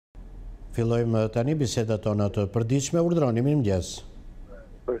Fillojmë tani bisedat tona të përditshme. Urdhroni, mirëmëngjes.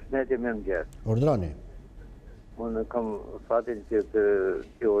 Përshëndetje, mirëmëngjes. Urdhroni. Unë kam fatin që të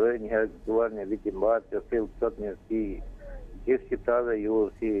uroj një herë zgjuar një vit i mbarë që fill sot mirësi gjithë shqiptarëve ju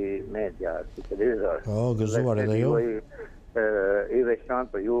si media, si televizor. Po, gëzuar edhe ju. I veçantë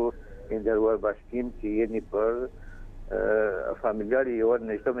për ju i nderuar Bashkim që jeni për familjari juaj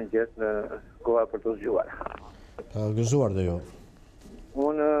në çdo mëngjes në koha për të zgjuar. Po, gëzuar dhe ju.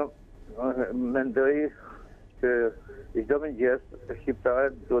 Unë mendoj që çdo mëngjes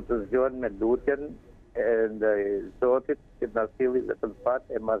shqiptarët duhet të zgjohen me lutjen ndaj Zotit që na silli vetëm fat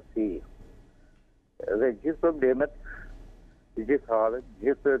e madhësi. Dhe gjithë problemet, gjithë hallet,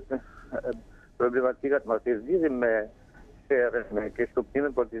 gjithë problematikat mos i zgjidhim me sherrën, me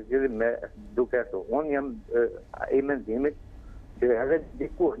kështuptimin, por të zgjidhim me duke ashtu. Unë jam i mendimit që edhe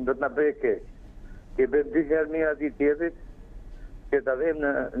dikush do të na bëjë keq. Që bëjmë dy herë mirë atij tjetrit, që ta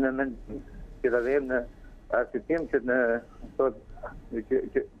vëmë në mendim, që ta vëmë në arsitim që në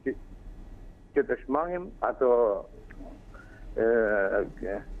që të shmangim ato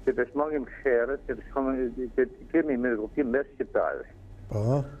që të shmangim sherrët, që kemi me kuptim mes shqiptarëve.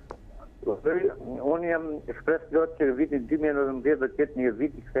 Po. Unë jam shpresë plot që vitin 2019 do të jetë një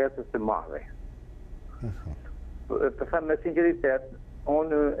vit i kthesës së madhe. Të them me sinqeritet,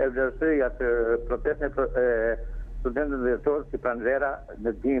 unë e vlerësoj atë protestën e studentëve dhjetor si pranvera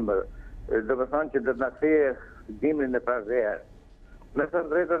në dimër. Do të thonë që do të na kthejë dimrin në pranverë. Me të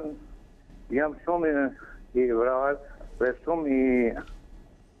drejtën jam shumë i vrarë dhe shumë i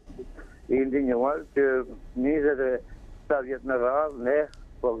indinjuar që 27 vjet në radhë ne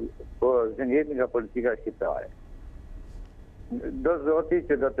po zënjemi nga politika shqiptare. Do zoti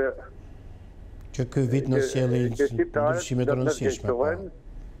që do të që ky vit në sjellë ndryshime të rëndësishme.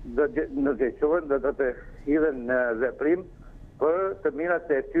 Në veçohen do të hidhen në veprim për të mirat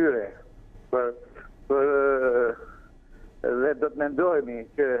e tyre, dhe do të mendojmë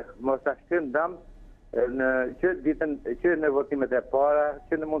që mos ta shkrim dam që ditën që në votimet e para,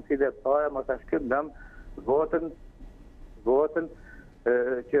 që në mundësitë e para, mos ta shkrim dam votën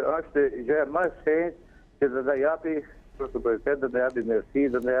që është gjë më e shenjtë që do ta japi prosperitet, do ta japi mirësi,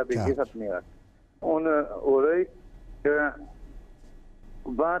 do ta japi gjitha të mirat. Unë uroj që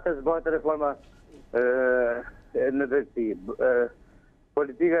bëhet reforma në drejtësi.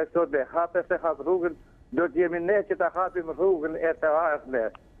 Politika e sotme hap rrugën, do të jemi ne që ta hapim rrugën e të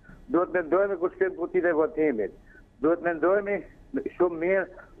ardhmes. Do të mendojmë kur shkojmë kutitë e votimit. Do të mendojmë shumë mirë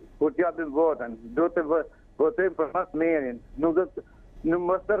kur të japim votën. Do të votojmë për mas mirin. Nuk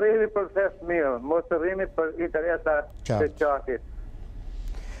mos të rrimi për fes mirë, mos të rrimi për interesa të qatit.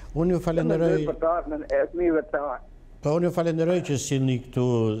 Unë ju falenderoj. Po unë ju falenderoj që sillni këtu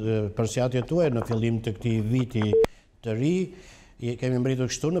përsëritjet tuaja në fillim të këtij viti të ri. Kemi mbritur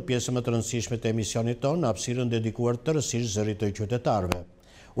kështu në pjesën më të rëndësishme të emisionit tonë, hapësirën dedikuar tërësisht zërit të qytetarëve.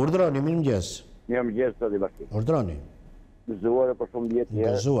 Urdhroni, mirëmëngjes. Mirëmëngjes, zoti Bashkim. Urdhroni. Gëzuar për shumë vjet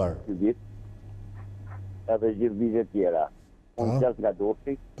tjerë. Gëzuar. Ky vit. Edhe gjithë vitet tjera. Unë jam nga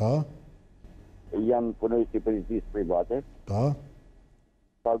Durrësi. Po. Jam punoj si policistë private. Po.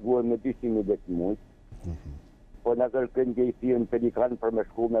 Paguaj me 200.000 lekë muaj. Po na kërkojnë që i firmë Pelikan për me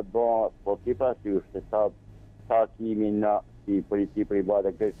shku me bë, po ti parasysh se sa kimi në si polici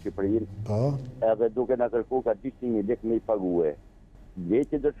private këtë Shqipërinë, edhe duke na kërku ka 200.000 lekë me i paguë. Dhe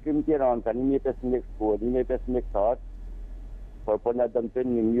që do të shkrim Tiranë, ka 1.500 lekë shkuar, 1.500 lekë tash, por po na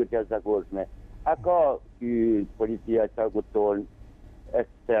dëmtojnë në mënyrë të jashtëzakonshme. A ka ky policia qarkulltor,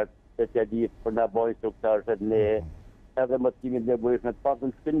 ekspert, specialist për na bëjë instruktarët ne, edhe më të kimi nevojshme të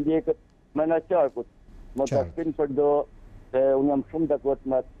paktën shkrim lekët me na qarkut. Më ta shkrim për do, se unë jam shumë dakord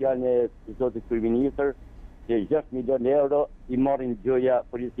me atë fjalën e zotit kryeministër, që 6 milion euro i marrin gjëja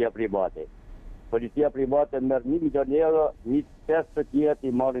policia private. Policia private merr 1 milion euro, 5 të tjerë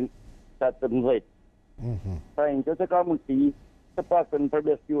i marrin 17. Pra në që ka mundësi, të paktën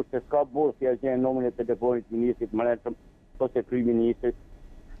përmes jush se s'ka bursë ja gjenë numrin e telefonit të ministrit mëretshëm ose kryeministrit,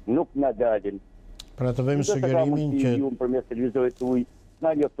 nuk na dalin. Pra të bëjmë sugjerimin që ju përmes televizorit tuaj na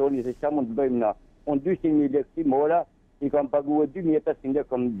luftoni se çfarë mund të bëjmë na. Unë 200.000 lekë si mora, i kam paguar 2.500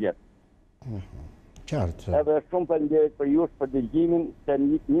 lekë në vjet. Qartë. Edhe shumë faleminderit për jush për dëgjimin, se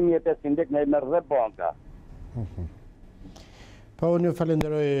 1.500 lekë na i merr dhe banka. Po unë ju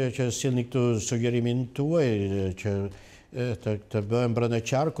falenderoj që sillni këtu sugjerimin tuaj që të bëhen brenda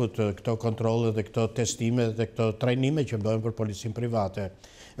qarkut këto kontrolle dhe këto testime dhe këto trajnime që bëhen për policinë private.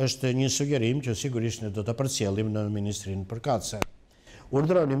 Është një sugjerim që sigurisht ne do ta përcjellim në ministrinë përkatëse.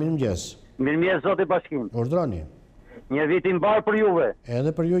 Urdhroni, mirëmëngjes. Mirëmëngjes, zoti Bashkim. Urdhroni. Një vit i mbar për juve.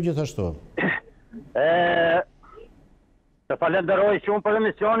 Edhe për ju gjithashtu. Të falenderoj shumë për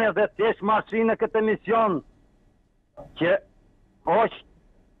emisionin dhe t'jesh marrësi në këtë emision që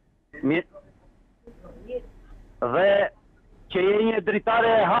është dhe që je një dritare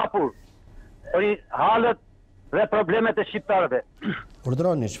e hapur për halët dhe problemet e shqiptarëve.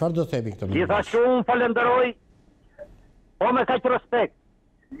 Urdhroni, çfarë do themi këtë? Gjithashtu unë falenderoj po me kaq respekt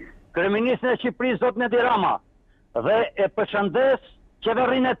Kryeministrin e Shqipërisë zotin Edi Rama dhe e përshëndes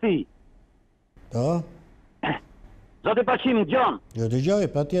qeverinë e tij. Po? Zoti Bashkim Gjon. Jo dëgjoj,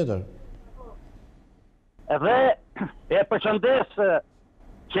 patjetër. Edhe e përshëndes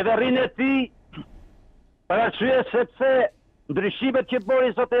qeverinë e tij për arsye sepse ndryshimet që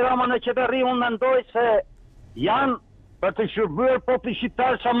bëri zoti Rama në qeveri unë mendoj se janë për të shërbyer popullit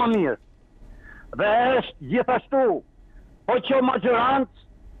shqiptar sa më mirë. Dhe është gjithashtu po që majorancë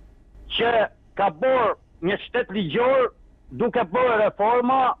që ka bërë një shtet ligjor duke bërë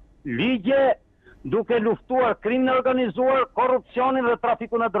reforma, ligje, duke luftuar krimin e organizuar, korrupsionin dhe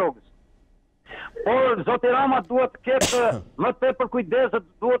trafikun e drogës. Por zoti Rama duhet të ketë më tepër kujdes dhe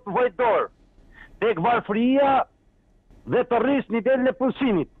duhet të vojë dorë tek varfëria dhe të rrisë nivelin e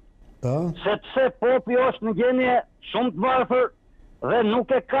punësimit. Sepse populli është në gjendje shumë të varfër dhe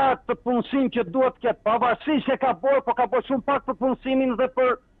nuk e ka të punësim që duhet të ketë, pavarësisht se ka bërë, po ka bërë shumë pak për punësimin dhe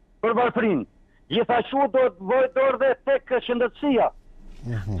për varfërinë. Gjithashtu do të vojë dorë dhe tek shëndetësia,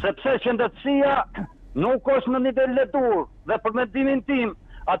 sepse shëndetësia nuk është në nivel ledur dhe për mendimin tim,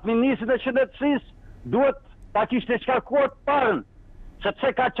 administri e shëndetësisë duhet ta kishte shkarkuar të parën,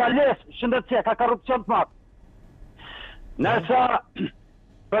 sepse ka çales shëndetësia, ka korrupsion të madh. Nërsa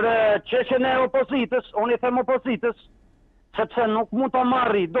për çështjen e opozitës, unë i them opozitës, sepse nuk mund ta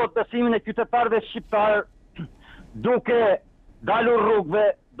marrë dot besimin e qytetarëve shqiptar duke dalur rrugëve,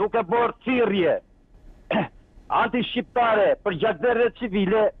 duke bërë thirrje anti-shqiptare për gjakderët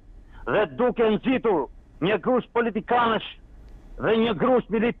civile dhe duke nxitur një grush politikanësh dhe një grush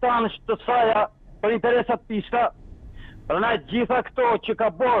militanësh të saja për interesat pista. Prandaj gjitha këto që ka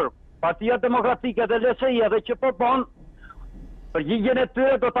bërë Partia Demokratike dhe LSI-ja dhe që po bën, përgjigjen e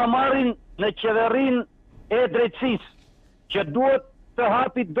tyre do ta marrin në qeverinë e drejtësisë, që duhet të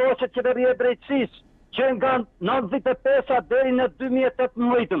hapi dosje qeveria e drejtësisë, që nga 95 deri në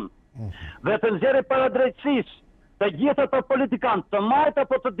 2018 dhe të nxjerrë para drejtësisë të gjithë ato politikanë, të majtë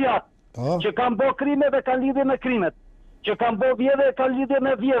apo të djathtë, që kanë bërë krime dhe kanë lidhje me krimet, që kanë bërë vjedhje dhe kanë lidhje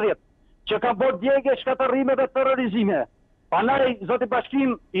me vjedhjet, që kanë bërë djegje, shkatërrime dhe terrorizime. Prandaj zoti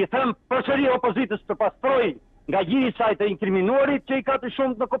Bashkim i them përsëri opozitës të pastrojë nga gjiri i saj të inkriminuarit që i ka të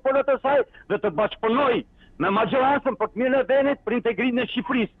shumë në kopolët e saj dhe të bashkëpunoj me majorancën për të mirën e vendit për integrimin e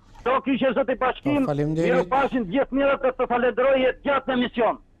Shqipërisë. To kishte zoti Bashkim, mirë pashin gjithë mirët të falenderoj gjatë në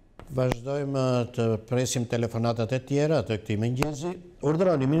emision. Vazhdojmë të presim telefonatat e tjera të këtij mëngjesi.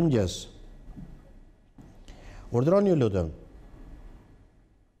 Urdhroni, mirëmëngjes. Urdhroni, ju lutem.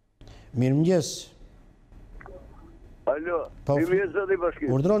 Mirëmëngjes. Alo, mirëmëngjes zoti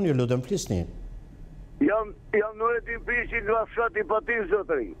Bashkim. Urdhroni, ju lutem, flisni. Jam Nuretin Prishi nga fshati Patin,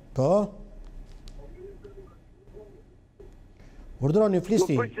 zotëri. Po? Urdhroni,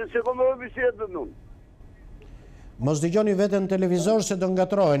 flisni. Po që se komë bisedë unë. Mos dëgjoni veten në televizor se do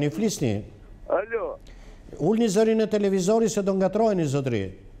ngatroheni, flisni. Alo. Ulni zërin e televizori se do ngatroheni, zotëri.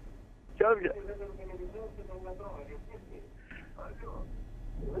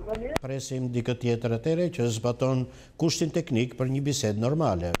 Presim dikë tjetër atëre që zbaton kushtin teknik për një bisedë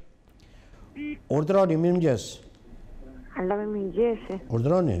normale. Urdhroni, mirëmëngjes. Alo, mirëmëngjes.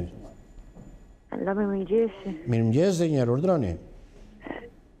 Urdhroni. Alo, mirëmëngjes. Mirëmëngjes dhe njerë, urdhroni.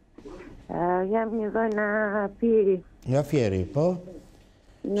 Jam një dhëna Fieri. Nga Fieri, po?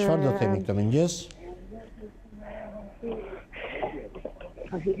 Çfarë do themi këtë mëngjes?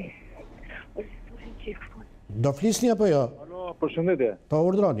 Do flisni apo jo? Alo, përshëndetje. Po,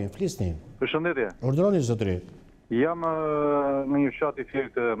 urdhroni, flisni. Përshëndetje. Urdhroni, zotëri. Jam në një fshat i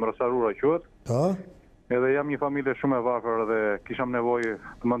Fierit të Mrasarura quhet. Po? Edhe jam një familje shumë e varfër dhe kisham nevojë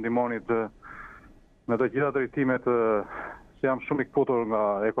të më ndihmonit me të gjitha drejtimet se jam shumë i kputur nga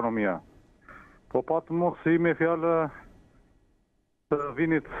ekonomia. Po patë mundësi me fjalë të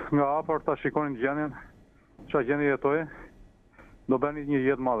vinit nga afër ta shikonin gjendjen, çfarë gjendje jetoj, do bëni një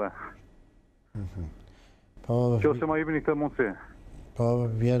jetë madhe. Po, Qose ma jepni këtë mundësi. Po,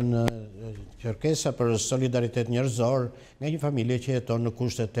 vjen kërkesa për solidaritet njerëzor nga një familje që jeton në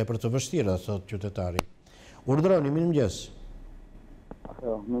kushte tepër të vështira, thot qytetari. Urdhroni, mirëmëngjes.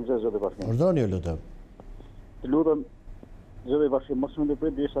 Mirëmëngjes, zoti Bashkim. Urdhroni, ju lutem. Të lutem, zoti Bashkim, mos më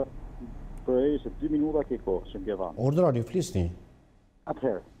ndërpret disa për se 2 minuta ke kohë, që m'ke dhënë. Urdhroni, flisni.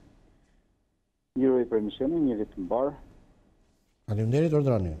 Atëherë, njëroj për emisionin, një ditë të mbar. Faleminderit,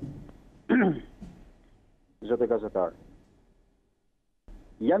 urdhroni. Zoti gazetar,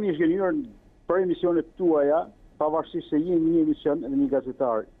 Jam i zgjuar për emisionet tuaja, pavarësisht se jeni një emision dhe një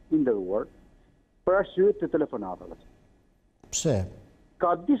gazetar i nderuar, për arsye të telefonatave. Pse?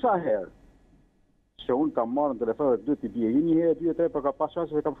 Ka disa herë që unë kam marrë në telefon dhe t'i bje, një herë, 2-3, për ka pas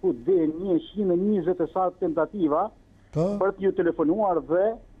qasë se kam shku dhe 120 sa tentativa për t'ju telefonuar dhe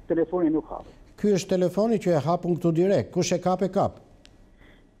telefoni nuk hapë. Ky është telefoni që e hapun këtu direkt, kush e kap e kap?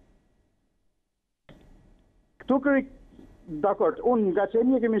 Këtu kërë, dakord, unë nga që e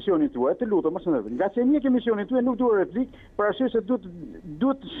një emisionin tuaj, të lutem, mos nervë, nga që e një emisionin tuaj nuk duhet replik, për arsye se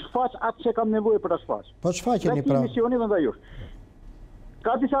duhet shfaq atë që kam nevojë për ta shfaq. Po shfaqeni pra. Emisionin dhe ndaj jush.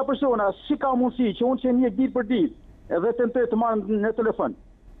 Ka disa persona, si ka mundësi që unë që një ditë për ditë, edhe tentoj të marrë në telefon,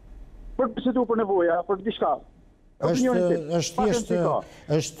 për të biseduar për nevoja, për diçka.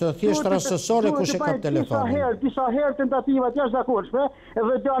 Është thjesht rastësore kush e kap telefonin. Disa herë tentativat jashtëzakonshme,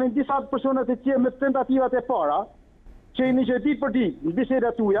 edhe dalin disa persona të tjerë me tentativat e para, që jeni që ditë për ditë, në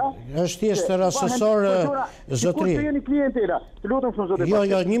bisedat tuaja. Është thjesht rastësor, zotri. Kur jeni klientela, të lutem shumë zotri. Jo,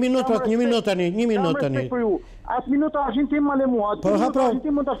 një minutë tani. Atë minuta ashin tim male mua, atë minuta ashin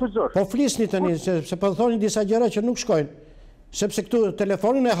tim mund ta shfrytëzosh. Po flisni tani, se po thoni disa gjëra që nuk shkojnë. Sepse këtu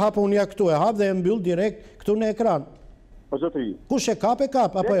telefonin e hap unë ja këtu e hap dhe e mbyll direkt këtu në ekran. Po zotri. Kush e kap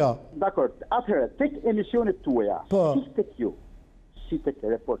apo jo? Dakor. Atëherë, tek emisionet tuaja, si tek ju, si tek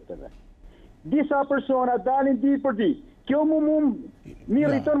reporterëve. Disa persona dalin ditë për ditë. Kjo mi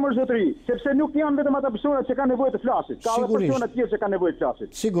rriton më zotri, sepse nuk janë vetëm ata persona që kanë nevojë të flasin. Ka edhe persona të tjerë që kanë nevojë të flasin.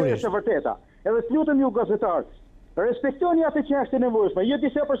 Sigurisht. Kjo është e vërteta. Edhe të lutem ju gazetar, respektoni atë që është e nevojshme. Jo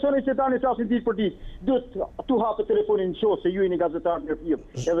disa persona që dalin flasin ditë për ditë, duhet tu hapë telefonin nëse ju jeni gazetar mirëfillt.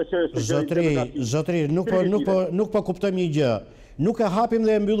 Edhe që Zotri, nuk po kuptojmë një gjë. Nuk e hapim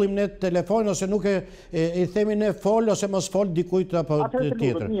dhe e mbyllim ne telefonin ose nuk i themi ne fol ose mos fol dikujt apo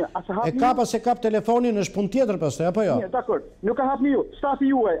tjetër. E kap ose kap telefonin është punë tjetër pastaj apo jo? Dakor. Nuk e hapni ju. Stafi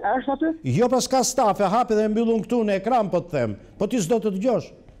juaj është aty? Jo, pas ka staf, e hapi dhe e mbyllun këtu në ekran po të them. Po ti s'do të dëgjosh.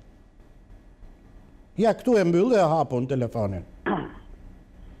 Ja këtu e mbyll dhe e hapun telefonin.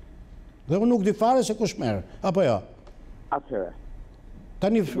 Dhe unë nuk di fare se kush merr, apo jo? Atëherë.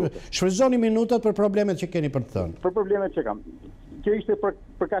 Tani shfrytëzoni minutat për problemet që keni për të thënë. Për problemet që kam. Kjo ishte për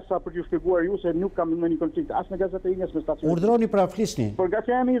kaq sa për t'ju shpjeguar ju se nuk kam në një konflikt as me gazetarinë as me stacionin. Urdhroni pra flisni. Por nga që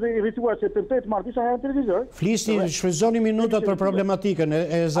jam i irrituar se tentoj të marr disa herë në televizor. Flisni, shfrytëzoni minutat për problematikën,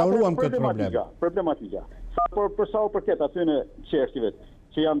 e zauruam këtë problem. Problematika. Për sa u përket aty në çështjeve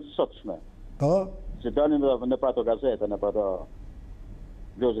që janë sotshme. Po. Që dalin në ato gazeta, në ato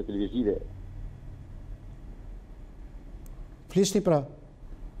lozë televizive. Flisni pra.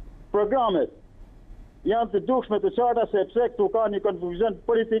 Programet janë të dukshme të qarta sepse këtu ka një konfuzion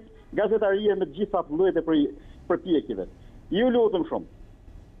politik, gazetarie me të gjitha llojet e përpjekjeve. Ju lutem shumë.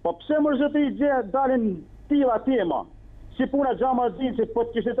 Po pse më zotri dalin tilla tema, si puna xhamazin, se po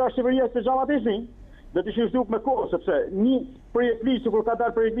të kishte tash qeveria të xhamazin, do të ishin zhduk me kohë sepse një projekt ligj kur ka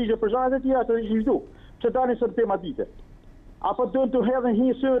dalë projekt ligj për xhamat e tjera të ishin zhduk. Pse dalin sot tema dite? Apo do të hedhin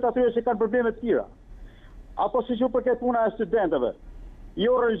një syret atyre që kanë probleme të tjera? Apo si që përket puna e studentëve?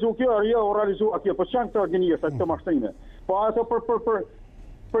 Jo realizu kjo, jo realizu kjo, po çan këto organizata, këto mashtrime. Po ato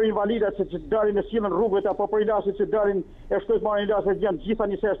për invalidat që dalin në sillen rrugët apo për ilaçet që dalin e shkojnë marrin ilaçet janë gjitha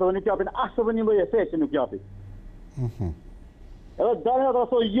nisësa dhe nuk japin as edhe një lloj efekti nuk japin. Edhe dalin ato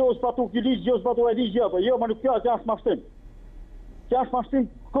thonë jo zbatu ky ligj, jo zbatu ai ligj, apo jo, më nuk kjo është mashtrim. Kjo është mashtrim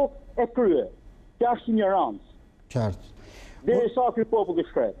kokë e krye. Kjo është ignorancë. Qartë. Derisa ky popull i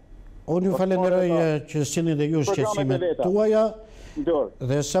shkret. Unë ju falenderoj që sillni dhe ju shqetësimet tuaja.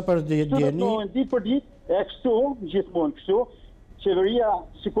 Dhe sa për djeni... Ditë për ditë, e kështu, gjithmonë kështu, qeveria,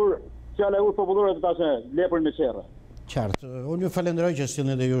 sikur fjala e popullore të tasë lepër me qerrë. Qartë. Unë ju falenderoj që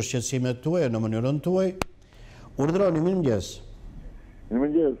sillni dhe ju shqetësimet tuaja në mënyrën tuaj. Urdhroni, mirëmëngjes.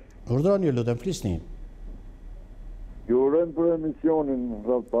 Mirëmëngjes. Urdhroni, ju lutem, flisni. Ju urojm për emisionin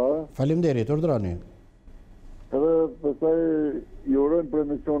rreth para. Faleminderit, urdhroni. Edhe pastaj ju urojm për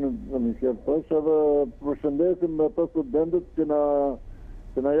emisionin në Miqel Pash edhe përshëndesim me ato studentët që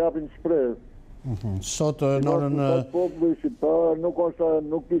na japin shpresë. Sot në orën populli shqiptar nuk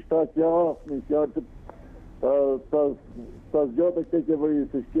ishte aq në fjalë ta zgjotë këtë qeveri,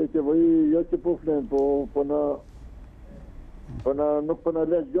 se kjo qeveri jo që po flen, po nuk po na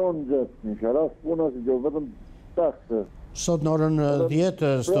legjon gjë. Në rast puna se jo vetëm takse. Sot në orën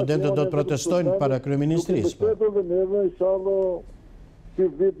 10 studentët do të protestojnë para kryeministrisë. Dhe neve, inshallah, ky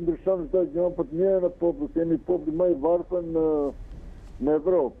vit ndryshon çdo gjë për të mirën e popullit. Kemi populli më i varfër në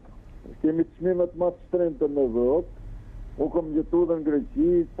Evropë. Kemi çmimet më të shtrenjta në Evropë. Unë kam jetuar në Greqi,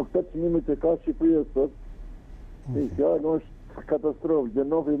 po këto çmime që ka Shqipëria sot, është katastrofë.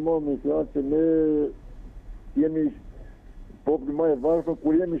 Gjenovi më me fjalë që ne jemi populli më i varfër,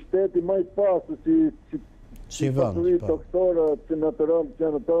 kur jemi shteti më i pasur Si vend, pasuri po. toksore, si natyral, që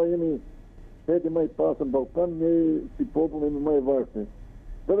janë ata, jemi shteti më i pasur në Ballkan, ne si popull jemi më i varfër.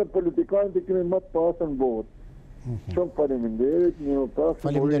 Dhe politikanët e kemi më të pasur në botë. Shumë faleminderit,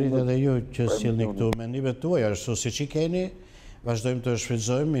 Faleminderit edhe ju që sjellni këtu mendimet tuaja, ashtu siç i keni. Vazhdojmë të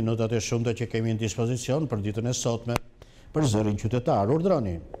shfrytëzojmë minutat e shumta që kemi në dispozicion për ditën e sotme për zërin qytetar.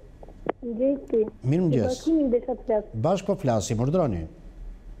 Urdhroni. Gjeti. Mirëmëngjes. Bashkimin desha të flas. Bashkë po flasim, urdhroni.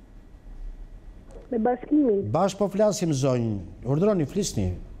 Me bashkimin. Bashkë po flasim zonjë. Urdhroni, flisni.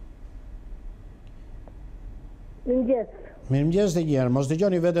 Mirëmëngjes. Mirëmëngjes dhe njerë, mos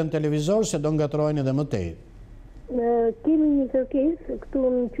dëgjoni veten në televizor se do ngatrohen edhe më tej. Kemi një kërkesë këtu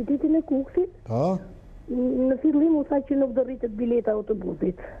në qytetin e Kuhsit. Po? Në fillim u tha që nuk do rritet bileta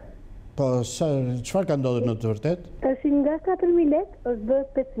autobusit. Po, çfarë ka ndodhur në të vërtetë? Tash nga 4.000 lekë është bërë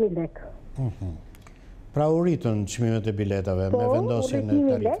 5.000 lekë. Pra u rritën çmimet e biletave me vendosjen e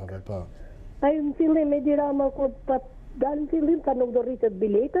tarifave, po. Ai në fillim Edi Rama kur pa dalë në fillim tha nuk do rritet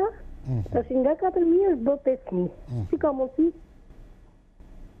bileta. Tash nga 4.000 është bërë 5.000. Si ka mundësi?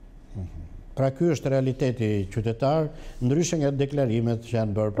 Pra ky është realiteti qytetar, ndryshe nga deklarimet që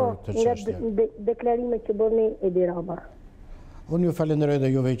janë bërë për këtë çështje. Nga deklarimet që bëni Edi Rama. Unë ju falenderoj dhe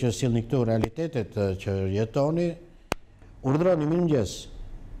juve që sjellni këtu realitetet që jetoni. Urdhroni, mirëmëngjes.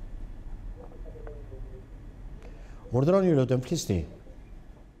 Urdhroni, lutem, flisni.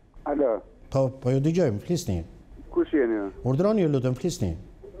 Alo. Po ju dëgjojmë, flisni. Kush jeni? Urdhroni, lutem, flisni.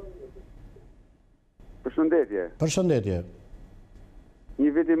 Përshëndetje. Përshëndetje.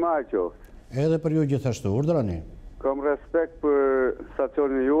 Një vit i marë qoftë. Edhe për ju gjithashtu, urdhroni. Kam respekt për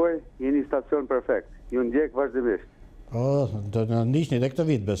stacionin juaj, jeni stacion perfekt. Ju ndjek vazhdimisht. O, do në ndiqni dhe këtë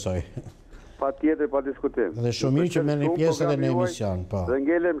vit, besoj. Pa tjetër, pa diskutim. Dhe shumë mirë që merrni pjesë edhe në emision, po. Dhe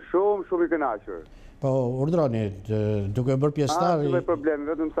ngelem shumë i kënaqur. Po, urdhroni, duke bërë pjesëtar. Asnjë problem,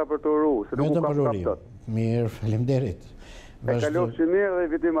 vetëm sa për të uru, se nuk u kam kaptot. Mirë, faleminderit. E kalofshi mirë dhe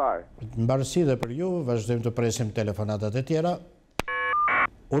vit i marë. Mbarësi dhe për ju, vazhdojmë të presim telefonatat e tjera.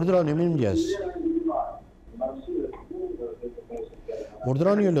 Urdhroni, mirëmëngjes.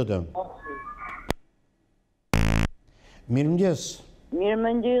 Urdhroni, ju lutem. Mirëmëngjes.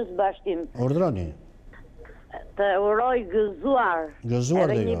 Mirëmëngjes, Bashkim. Urdhroni. Të uroj gëzuar.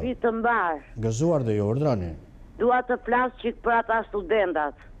 Gëzuar dhe edhe jo. një vit të mbar. Gëzuar dhe jo, urdhroni. Dua të flas çik për ata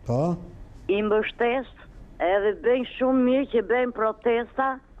studentat. Po? I mbështes edhe bëjnë shumë mirë që bëjnë protesta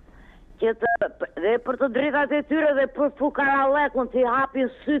dhe për të drejtat e tyre dhe për fukarallekun të i hapin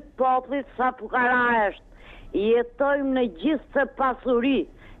syt popullit sa fukara është. Jetojmë në gjithë të pasuri,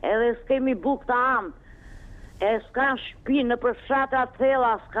 edhe s'kemi bukë të amë, e s'kan shtëpi në përfshatra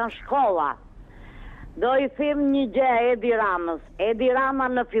thella, s'kan shkolla. Do i them një gjë Edi Ramës. Edi Rama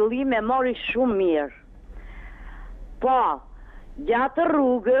në fillim e mori shumë mirë. Po, gjatë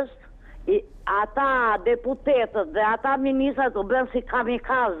rrugës, ata deputetët dhe ata ministrat u bën si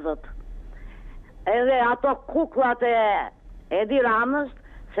kamikazët. Edhe ato kukullat e Edi Ramës,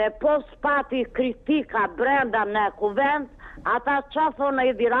 se po s'pati kritika brenda në kuvend, ata qafon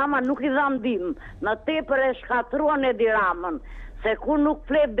e Edi Rama nuk i dha ndim, në tepër e shkatruan Edi Ramën, se ku nuk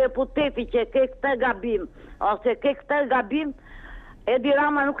flet deputeti që ke këtë gabim, ose ke këtë gabim, Edi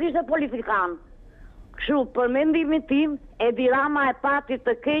Rama nuk ishte politikan. Kështu, për mendimin tim, Edi Rama e pati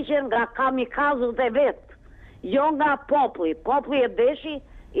të keqen nga kamikazët e vetë, jo nga populli. Populli e deshi,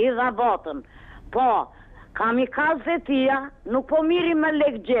 i dha votën. Po, kamikazët e tia nuk po miri me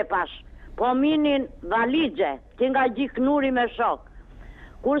lek gjepash, po minin valigje, që nga gjiknuri me shok.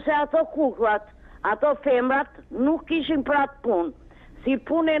 Kurse ato kukullat, ato femrat, nuk kishin për atë punë. Si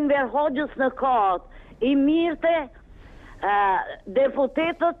punë e Enver Hoxhës në kohët, i mirte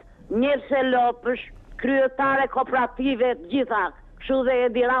deputetët Njëse Lopësh, kryetare kooperative gjitha, kështu dhe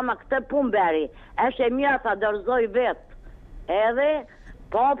Edi Rama këtë punë beri. Është e mira ta dorëzoj vetë. Edhe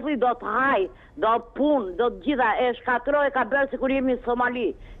populli do të haj, do punë, do të gjitha, e shkatroj ka bërë si kur jemi në Somali,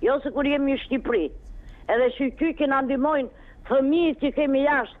 jo si kur jemi në Shqipëri. Edhe shqyqy që na ndihmojnë fëmijët që kemi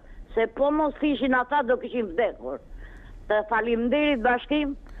jashtë, se po mos ishin ata do kishin vdekur. Të faleminderit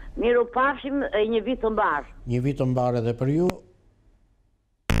Bashkim, miru pafshim e një vit të mbar. Një vit të mbar edhe për ju.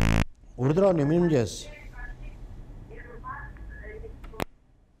 Urdhroni, mirëmëngjes.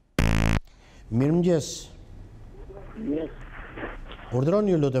 Mirëmëngjes.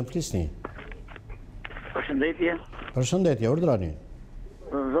 Urdhroni, ju lutem, flisni. Përshëndetje. Përshëndetje, urdhroni.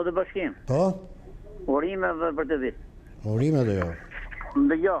 Zotë Bashkim. Po? Urime dhe për të vit. Urime dhe jo.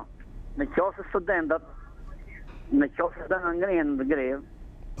 Ndëgjo, në qoftë studentat, në qoftë të ngrihen në grevë,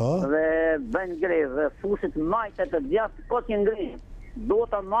 po? Dhe bëjnë grevë dhe fusit majtet të gjatë po t'jë ngrihen, do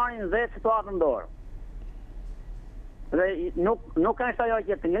të marrin dhe situatën dorë. Dhe nuk ka ishta ajo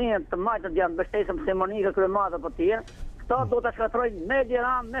që të ngrihen të majtë të janë mbështesëm se Monika Kryemata për tjerë, këto do të shkatrojnë me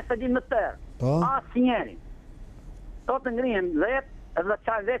Diran, me se din më tërë. Asë njeri. Këto të ngrihen dhe edhe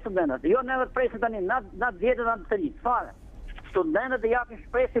qajnë dhe studentët. Jo neve të presin tani, na djetë dhe në të rritë, fare. Studentët e japin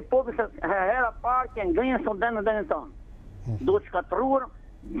shpresi popës se hera parë që ngrihen studentët dhe në tonë. Duhet shkatruar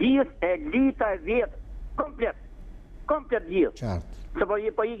gjithë elita e vjetë, komplet gjithë. Se po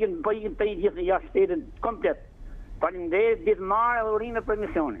ikin të i gjithë në jashtë shtetin, komplet. Faleminderit, ditë marë dhe urime për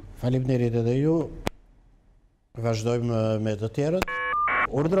emisionin. Faleminderit edhe ju. Vazhdojmë me të tjerët.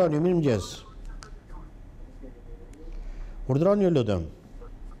 Urdhroni, mirëmëngjes. Urdhroni, ju lutem.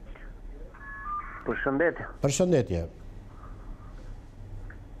 Përshëndetje. Përshëndetje.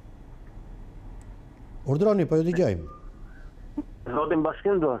 Urdhroni, po ju dëgjojmë. Zotin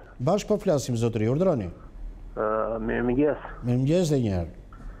Bashkim do. Bashkë po flasim, zotëri, urdhroni. Mirëmëngjes. Mirëmëngjes dhe njerë.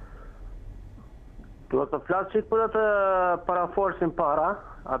 Do të flasë qikë për atë paraforsin para,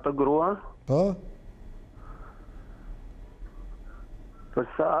 atë gruan. Po?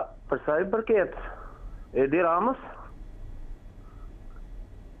 Përsa i përket Edi Ramës?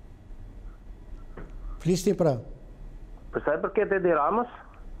 Flisni pra. Përsa i përket Edi Ramës,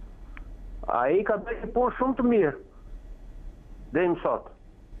 a i ka bërë një punë shumë të mirë. Dhe i mësot.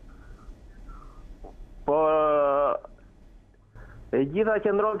 Po e gjitha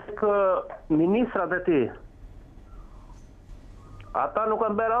që ndronë të kë ministrat e ti. Ata nuk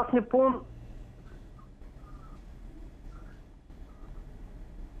kanë bërë asë një punë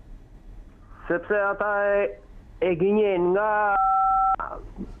sepse ata e gënjen nga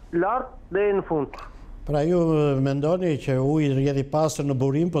lartë dhe në fund. Pra ju mendoni që ujë rjedhi pasër në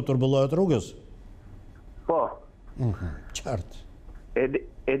burim, po turbullohet rrugës? Po. Qartë.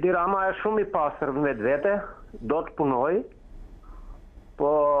 Edi Rama e shumë i pasër në vetë, do të punoj,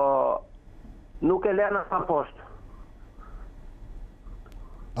 po nuk e lena sa poshtë.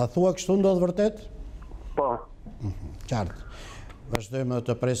 A thua kështu ndodh vërtet? Po. Qartë. Vazhdojmë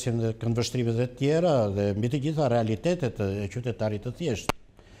të presim këndvështrimet e tjera dhe mbi të gjitha realitetet e qytetarit të thjeshtë.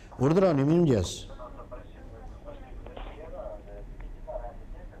 Urdhroni, mirëmëngjes.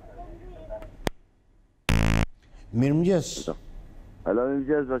 Mirëmëngjes. Alo,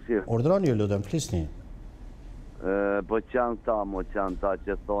 mirëmëngjes, Bashir. Urdhroni, ju lutem, flisni. Po qanë ta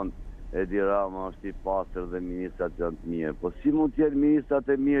që thonë Edi Rama është i pasër dhe ministrat janë të mirë. Po si mund tjenë ministrat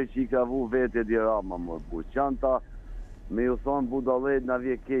e mirë që i ka vu vetë Edi Rama, më bu? Qanë ta me ju thonë budallet në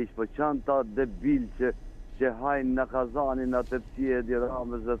vje keq, po qanë ta debil që hajnë në kazanin në të pësi Edi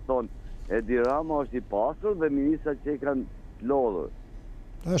Ramës dhe thonë Edi Rama është i pasër dhe ministrat që i kanë lodhër.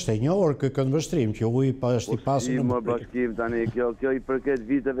 Është e njohur kë këndvështrim që uji është i pasur në Bashkim tani kjo i përket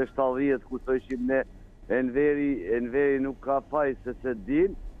viteve 70 ku të ishim ne Enveri nuk ka faj se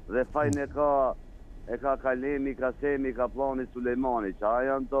din dhe fajnë e ka Kalemi, ka Semi, ka plani Sulejmani që a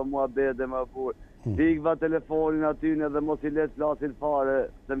janë të mua bede më burë. Pikva telefonin atyne dhe mos i letë flasin fare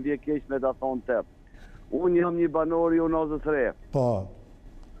se më vje keq me ta thonë tep. Unë jam një banori Unazës Re. Po.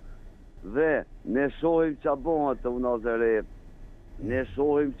 Dhe ne shohim që abohet të Unazë Re. Ne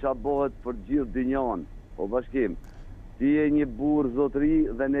shohim që abohet për gjithë dynjan. Po Bashkim, ti e një burë zotëri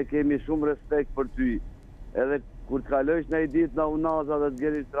dhe ne kemi shumë respekt për ty. Edhe kur të kalojsh në i ditë në Unaza dhe të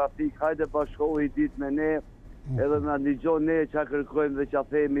gjeri trafik, hajde bashkohi i ditë me ne, edhe në ndigjon ne që a kërkojmë dhe që a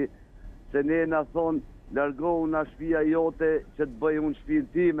themi, se ne në thonë, largohu nga shpia jote që të bëj unë shpin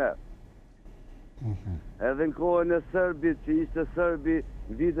time. Edhe në kohën e Sërbit, që ishte Sërbi,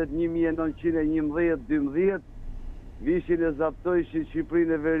 vitet 1911-12, vishin e zaptojshin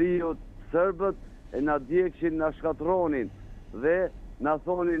Shqipërinë e Veriut Sërbët, e na djekshin na shkatronin, dhe na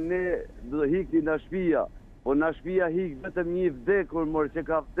thonin ne dhe hikni nga shpia, po nga shpia hik vetëm një vdekur mërë që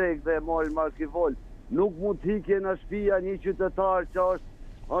ka vdek dhe e marin Markivol. Nuk mund të hikje nga shpia një qytetar që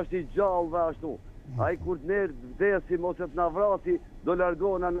është i gjallë dhe ashtu. A i kur të nërë vdesim ose të navrasi, do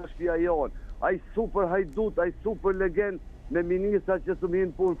largona nga shpia jonë. A i super hajdut, a i super legend me ministrat që së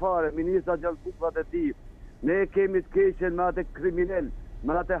minë punë fare, ministrat që janë kuprat e ti. Ne kemi të keqen me atë kriminel,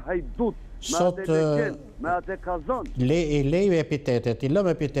 me atë hajdut, me atë legend, me atë kazan. Lejme epitetet, i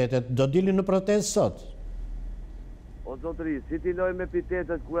lëm epitetet, do dilin në protest sot? O zotëri, si ti lojmë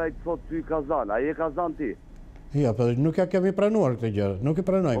epitetet kura i të thot ty kazan, a je kazan ti? Ja, po nuk ja kemi pranuar këtë gjë, nuk i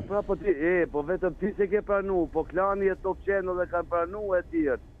pranojmë. Po pra po ti, po vetëm ti se ke pranu, po klani e top qenë dhe kanë pranu e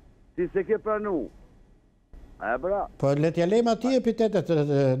tjerë, ti se ke pranu. E bra. Po letja lejmë ati epitetet,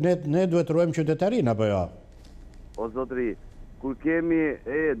 ne duhet ruajmë qytetarin, apo jo? O zotëri, kur kemi,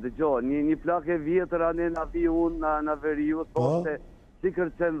 dëgjo, një plake vjetër anë në vi unë në veriut, thoshte, si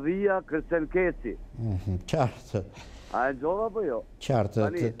kërcen dhia, kërcen keci. Qartë. A e gjova po jo?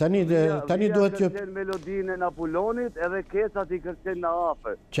 Qartë, tani duhet që... Kërcen melodinë e Napoleonit edhe kecat I kërcen në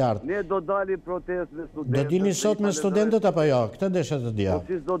afer. Qartë. Ne do dalim protest me studentët. Do dini sot me studentët apo jo? Këtë desha të dja. Po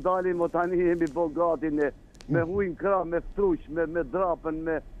sis do dalim, o tani jemi bogati me hujnë krah, me ftruq, me drapën,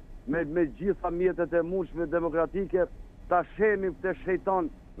 me gjitha mjetet e mundshme demokratike, ta shemim këtë shejtan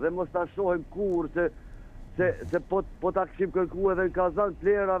dhe mos ta shohim kur se po ta këshim kërku edhe në Kazan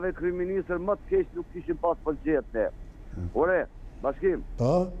plerave kryeministër më të keq nuk kishim pas pëlqet ne. Ore, Bashkim.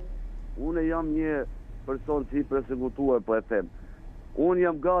 Po? Unë jam një person që I persekutuar, po e them. Unë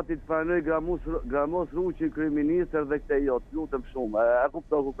jam gati të pranoj Gramos Ruqi kryeministër dhe këtë jot, lutem shumë. E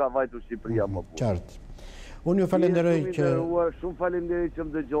kuptoj ku ka vajtur Shqipëria më punë. Qartë. Unë ju falenderoj që... Shumë falenderoj që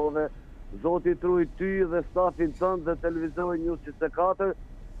më dëgjove. Zoti truj ty dhe stafin tënd dhe televizori News24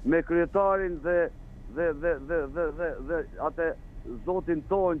 me kryetarin dhe atë zotin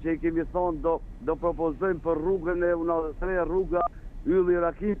tonë që I kemi thonë do propozojmë për rrugën e unazësre, rruga Ylli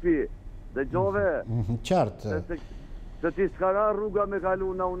Rakipi. Dëgjove? Qartë. Se ti s'kara rruga me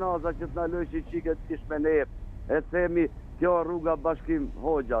kalu në unaza që t'na lojshi qiket kish me ne. E themi, kjo rruga Bashkim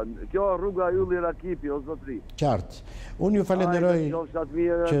Hoxha, kjo rruga Ylli Rakipi, o zotri. Qartë. Unë ju falenderoj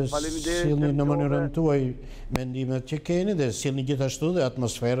që silni në mënyrën tuaj mendimet që keni dhe silni gjithashtu dhe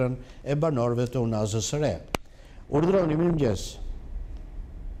atmosferën e banorëve të unazës së re. Urdhroni, mirëmëngjes.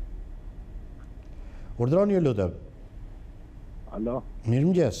 Urdhroni ju lutem. Alo.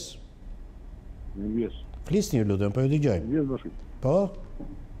 Mirëmëngjes. Mirëmëngjes. Flisni ju lutem, po ju dëgjoj. Mirëmëngjes Bashkim. Po?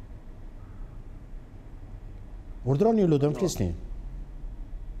 Urdhroni ju lutem, flisni.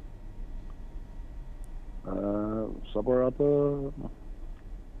 Sa për atë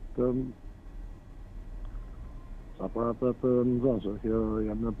të nëzënëse, kjo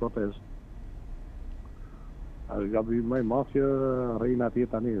jam në protest. Gabi më I madh që rejnë atje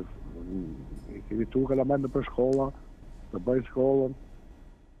tani. Kemi tu kalamajnë për shkolla, të bëjnë shkollën.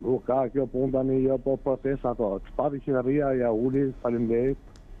 Nuk ka kjo punë tani, jo po protest ato. Çpati qeveria ja uli, faleminderit.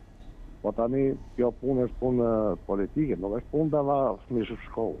 Po tani kjo punë është punë politike, nuk është punë dava fëmijësh në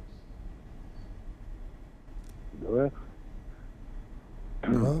shkollë. Dhe?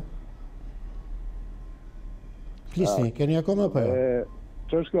 Flisni, keni akoma për jo?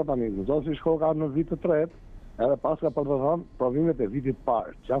 Që është kjo tani? Në zonë si shkollë ka në vitë të tretë, edhe pas ka për të thënë provimet e vitit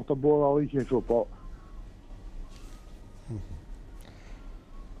parë. Që janë këto bura o I që shu, po...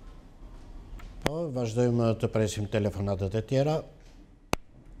 Po, vazhdojmë të presim telefonatët e tjera.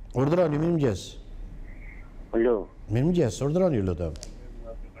 Urdhroni, mirëmëngjes. Alo. Mirëmëngjes, urdhroni lutem.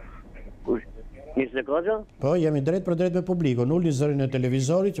 Nisë Koha? Po, jemi drejt për drejt me publikun. Ulni zërin e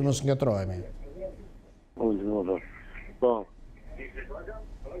televizorit që mos ngatrohemi. Po.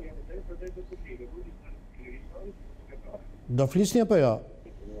 Do flisni apo jo?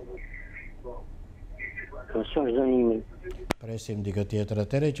 Po, sa është dënimi? Presim dikë tjetër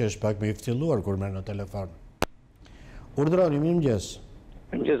atëre që është pak me I ftylluar kur merr në telefon. Urdhroni, mirëmëngjes.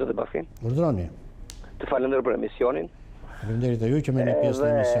 Mirëmëngjes zoti Bashkim. Urdhroni. Të falenderoj për emisionin. Faleminderit a ju që merrni pjesë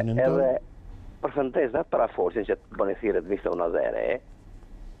në emisionin tonë. Edhe përshëndesja para forcën që të bëni thirrje të vishte unazere.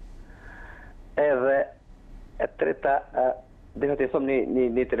 Edhe e treta, dhe të them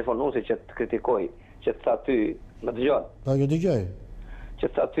një telefonuesi që të kritikoj, që të tha ty, më dëgjon. Po, ju dëgjoj. Që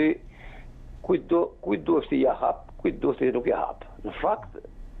të tha ty, kujt duhet të ja hap, kujt duhet të nuk ja hap. Në fakt,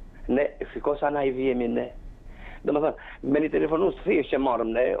 ne fikosa na I vjemi ne. Domethënë, me një telefonues thjesht që marrëm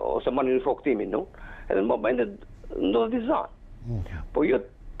ne ose marrim një foktimin nuk, edhe në momentin ndodh dizan. Po jo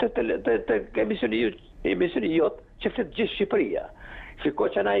të emisioni jot që flet gjithë Shqipëria. Fiko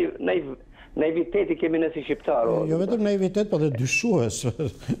që naiviteti kemi ne si shqiptarë. Jo vetëm naivitet, po dhe dyshues.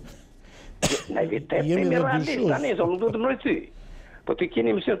 Naivitet, jemi realist, tani, nuk duhet të mëroj ty. Po ty keni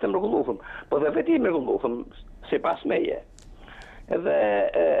emision të mrekullueshëm, po dhe vetë I mrekullueshëm, sipas meje. Edhe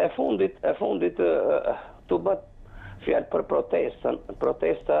e fundit të bët fjalë për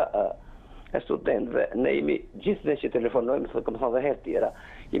protesta e studentëve. Ne jemi gjithë ne që telefonojmë, këmë thonë dhe herë tjera,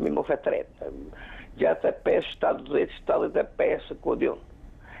 jemi më fetret. Gjatë 5, 70, 75, ku diun.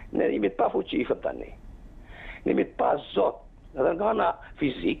 Ne jemi të pa fuqishëm tani. Ne jemi të pa zot, edhe nga ana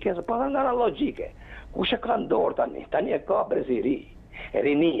fizike, po edhe nga ana logjike. Kush e ka ndorë tani? Tani e ka brezi ri,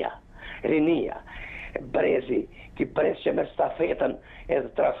 rinia. Brezi, ki brez që me stafetën edhe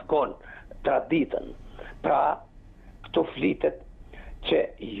trafkon traditën. Pra, këto flitet që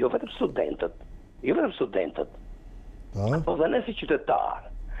jo vetëm studentët, po dhe ne si qytetarë,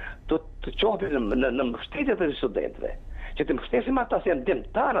 të qohëpim në mbështetjet e studentëve, që të mbështesim ata si janë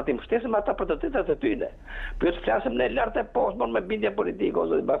dëmtarë, të mbështesim ata për të drejtat e tyre. Po jo të flasim në lart e poshtë me bindje politike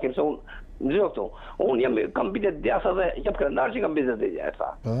ose Bashkim, se unë kam bindje djasa dhe jam krenar që kam bindje të djasa.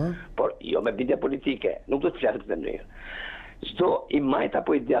 Por jo me bindje politike, nuk do të flasim këtë mënyrë. Çdo i majt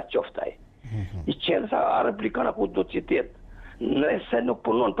apo i djathtë qoftaj. I qenë sa republikana ku do të jetë. Nëse nuk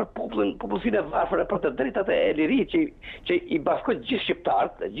punon për popullsinë e varfër për të drejtat e lirit që i bashkojnë gjithë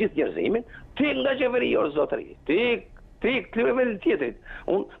shqiptarët, gjithë njerëzimin, ti nga qeveria o zotëri, ti këtyre vendit tjetrit.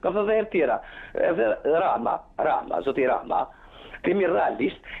 Unë kam thënë herë tjera, edhe Rama, zoti Rama, kemi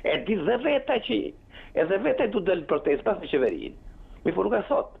realist, e di dhe veta du delë protest pas në qeverinë. Mi po nuk e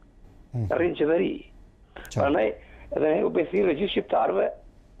thot, rrinë qeveri. Prandaj, edhe ne u besirë gjithë shqiptarëve,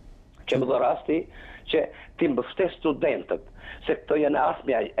 që më do rasti, që ti mbështes studentët, se këto janë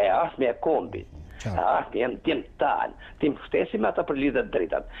asmja e kombit, asmja janë djemtarë, ti mbështesim ata për lidhet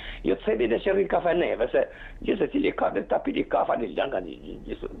drejtat. Jo të themi dhe që rrinë kafe neve, se gjithë se cili ka dhe tapini kafa një langa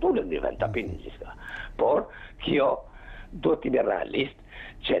një dule një vend tapini gjithka. Por, kjo do t'imi realist,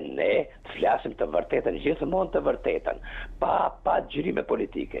 që ne të flasim të vërtetën, gjithmonë të vërtetën, pa gjyrime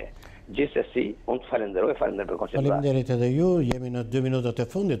politike. Gjithsesi, unë të falenderoj për koncentratë. Faleminderit edhe ju, jemi në 2 minutat e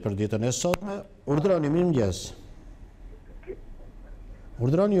fundit për ditën e sotme. Urdhroni, mirëmëngjes.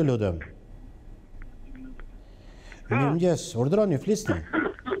 Urdhroni ju lutem. Mirëmëngjes, urdhroni, flisni.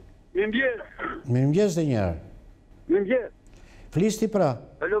 Mirëmëngjes. Mirëmëngjes dhe njerë. Mirëmëngjes. Flisni pra.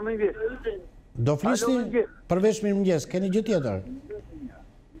 Alo, mirëmëngjes. Do flisni përveç mirëmëngjes, keni gjë tjetër?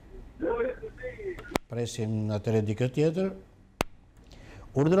 Presim atëre dikë tjetër.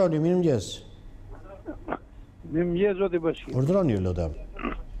 Urdhroni, mirëmëngjes. Mirëmëngjes, zoti Bashkim. Urdhroni, lutem.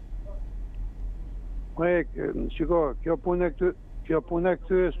 Shiko, kjo punë e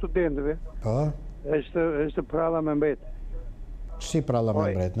këtyre studentëve është pralla me mbet. Si pralla me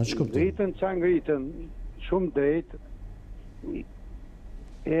mbet, në ç'kuptim? Ngritën që ngritën, shumë drejt,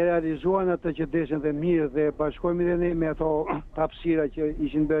 e realizuan atë që deshen dhe mirë dhe bashkojmë dhe ne me ato hapësira që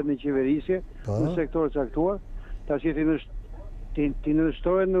ishin bërë në qeverisje, në sektor caktuar, tash ti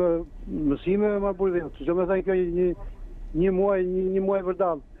nënshtrohen në mësime ma burë dhe, që me thajnë kjo një muaj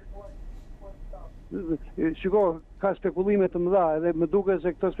vërdal. Shiko, ka spekulime të mëdha, edhe më duke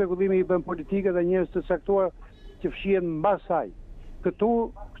se këto spekulime i bën politike dhe njerëz të caktuar që fshihen mbas saj. Këtu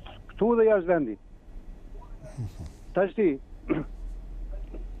dhe jashtë vendi. Tash ti,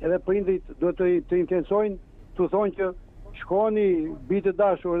 edhe prindrit duhet të intensojnë, të thonë që shkoni bitë të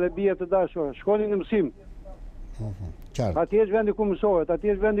dashur dhe bia të dashur, shkoni në mësim. Ati është vendi ku mësohet,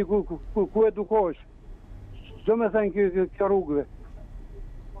 ati është vendi ku edukohesh. Çdo me thënë kjo rrugëve.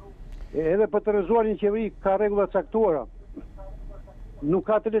 Edhe për të rrezuar një qeveri ka rregulla caktuara. Nuk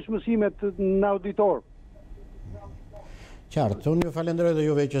ka të lëshmësimet në auditor. Qartë, unë ju falenderoj dhe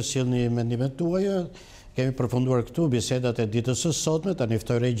juve që sillni mendimet tuaja. Kemi përfunduar këtu bisedat e ditës së sotme, tani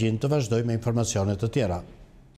ftoj regjin të vazhdoj me informacionet të tjera.